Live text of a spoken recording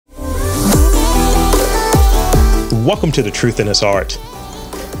Welcome to The Truth in This Art,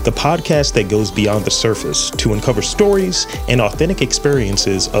 the podcast that goes beyond the surface to uncover stories and authentic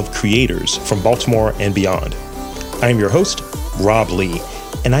experiences of creators from Baltimore and beyond. I am your host, Rob Lee,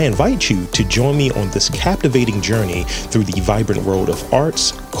 and I invite you to join me on this captivating journey through the vibrant world of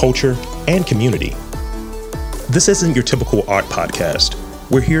arts, culture, and community. This isn't your typical art podcast.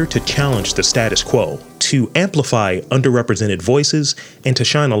 We're here to challenge the status quo, to amplify underrepresented voices, and to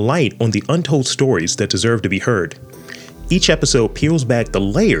shine a light on the untold stories that deserve to be heard. Each episode peels back the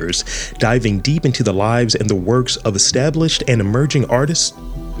layers, diving deep into the lives and the works of established and emerging artists,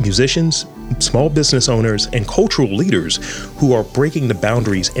 musicians, small business owners, and cultural leaders who are breaking the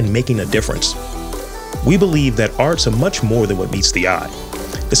boundaries and making a difference. We believe that arts are much more than what meets the eye.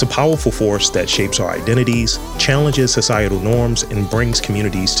 It's a powerful force that shapes our identities, challenges societal norms, and brings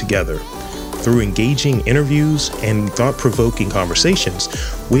communities together. Through engaging interviews and thought-provoking conversations,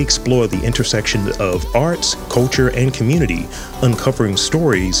 we explore the intersection of arts, culture, and community, uncovering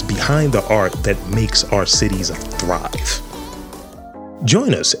stories behind the art that makes our cities thrive.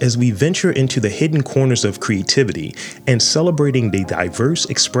 Join us as we venture into the hidden corners of creativity and celebrating the diverse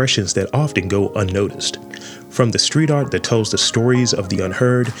expressions that often go unnoticed. From the street art that tells the stories of the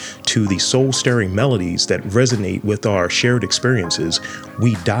unheard to the soul-stirring melodies that resonate with our shared experiences,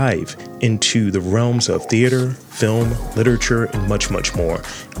 we dive into the realms of theater, film, literature, and much, much more,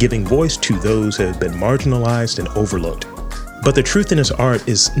 giving voice to those who have been marginalized and overlooked. But The Truth in This Art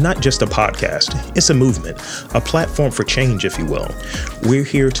is not just a podcast, it's a movement, a platform for change, if you will. We're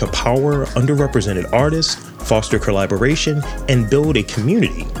here to power underrepresented artists, foster collaboration, and build a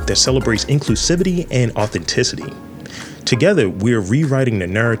community that celebrates inclusivity and authenticity. Together, we're rewriting the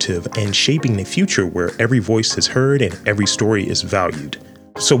narrative and shaping the future where every voice is heard and every story is valued.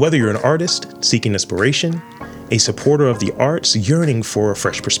 So whether you're an artist seeking inspiration, a supporter of the arts yearning for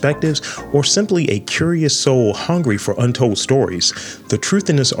fresh perspectives, or simply a curious soul hungry for untold stories, The Truth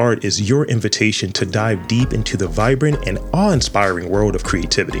in This Art is your invitation to dive deep into the vibrant and awe-inspiring world of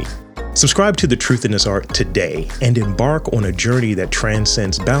creativity. Subscribe to The Truth in This Art today and embark on a journey that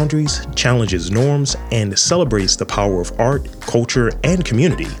transcends boundaries, challenges norms, and celebrates the power of art, culture, and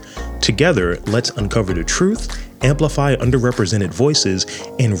community. Together, let's uncover the truth, amplify underrepresented voices,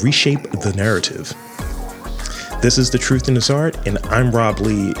 and reshape the narrative. This is The Truth in This Art, and I'm Rob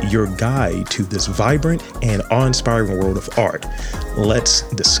Lee, your guide to this vibrant and awe-inspiring world of art. Let's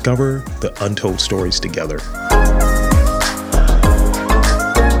discover the untold stories together.